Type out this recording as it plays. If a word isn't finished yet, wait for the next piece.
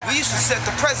used to set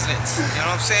the precedents. You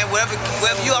know what I'm saying? Whatever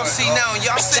you all see now in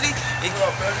y'all city, it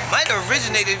might have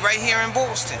originated right here in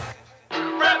Boston.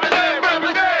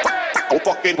 Oh,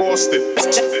 fucking Boston.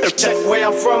 Check where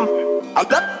I'm from. I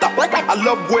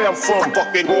love where I'm from.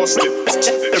 Fucking Boston.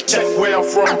 Check where I'm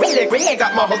from. Really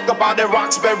got my hook up out in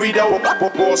Roxbury though.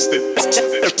 Boston.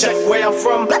 Check where I'm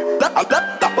from.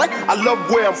 I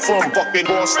love where I'm from. Fucking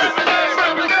Boston.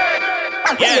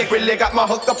 Really got my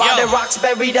hook up out in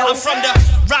Roxbury though. I'm from the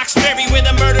Roxbury where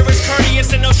the murderers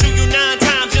courteous and they'll shoot you 9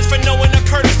 times just for knowing the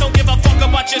Curtis. Don't give a fuck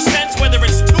about your sense, whether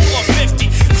it's 2 or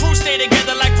 50. Crews stay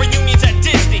together like reunions at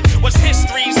Disney. What's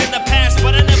history's in the past,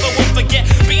 but I never will forget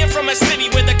being from a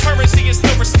city where the currency is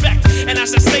still respect. And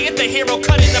as I say it, the hero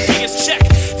cutting the biggest check.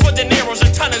 For De Niro's, a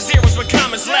ton of zeros with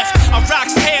commas left. A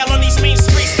rock's tail on these mean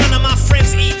streets, none of my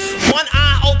friends eat. One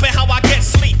eye open, how I get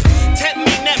sleep. Tempt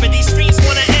me never, these fiends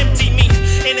wanna empty me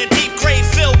in a deep grave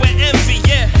filled with envy,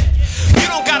 yeah. You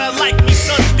don't gotta like me,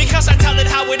 son, because I tell it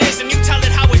how it is and you tell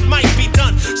it how it might be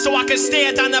done. So I can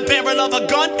stare down the barrel of a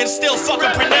gun and still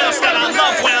fucking pronounce that I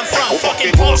love where I'm from.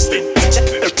 Fucking Boston.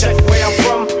 Check where I'm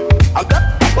from.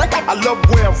 I love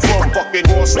where I'm from. Fucking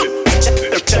Boston.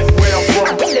 Check where I'm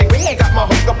from. Really got my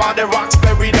hook up out in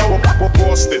Roxbury though.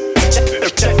 Boston.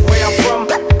 Check where I'm from.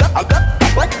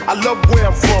 I love where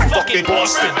I'm from. Fucking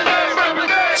Boston.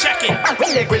 Check it.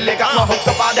 Really got my hook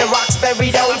up out in Roxbury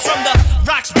though. I'm from the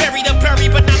Roxbury, the berry,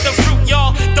 but not the fruit,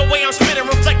 y'all. The way I'm spitting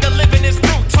reflect the living is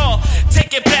brutal.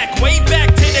 Take it back, way back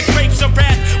to the grapes of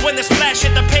rap. When the splash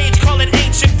hit the page, call it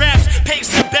ancient raps.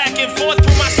 Pacing back and forth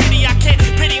through my city, I can't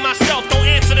pity myself. Don't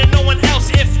answer to no one else.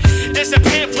 If there's a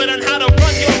pamphlet on how to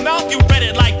run your mouth, you read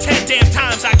it like 10 damn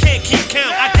times. I can't keep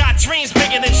count. I got dreams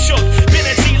bigger than Shook. Been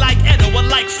a G like Edo or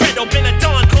like Fredo. Been a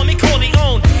Don, call me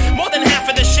Corleone. More than half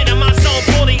of the shit in my zone,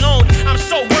 poorly owned. I'm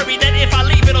so worried that if I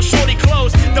leave, it'll surely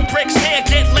close. The bricks here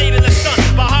get laid in the sun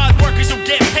by hard workers who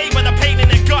get paid with a pain in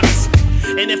their guts.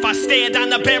 And if I stare down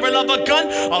the barrel of a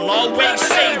gun, I'll always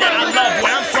say that I love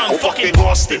where I'm from. Fucking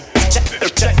Boston.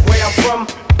 Check where I'm from.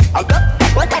 I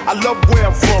love where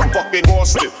I'm from. Fucking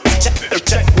Boston.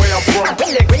 Check where I'm from.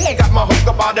 Really got my hook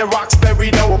up out in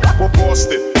Roxbury though.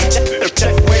 Boston.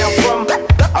 Check where I'm from.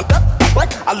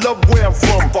 I love where I'm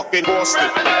from. Fucking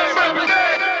Boston.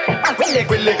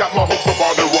 Really got my hook up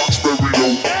out in Roxbury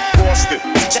though. Boston.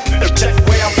 Check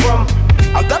where I'm from.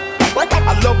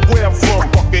 I love where I'm from.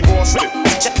 Fucking Boston.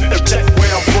 Check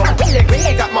where I'm from.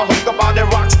 Really got my hook up out in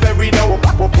Roxbury though.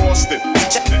 Boston.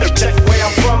 Check where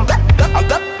I'm from.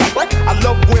 I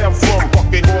love where I'm from.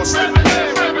 Fucking Boston.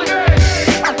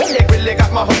 Really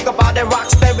got my hook up out in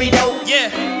Roxbury though. Yeah.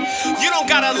 You don't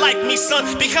gotta like me,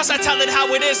 son, because I tell it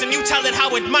how it is and you tell it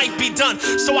how it might be done.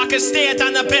 So I can stare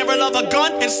down the barrel of a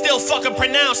gun and still fucking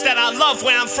pronounce that I love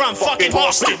where I'm from. Fucking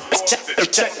Boston.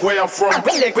 Check where I'm from.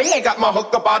 Really got my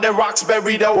hook up out in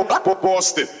Roxbury though.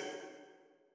 Boston.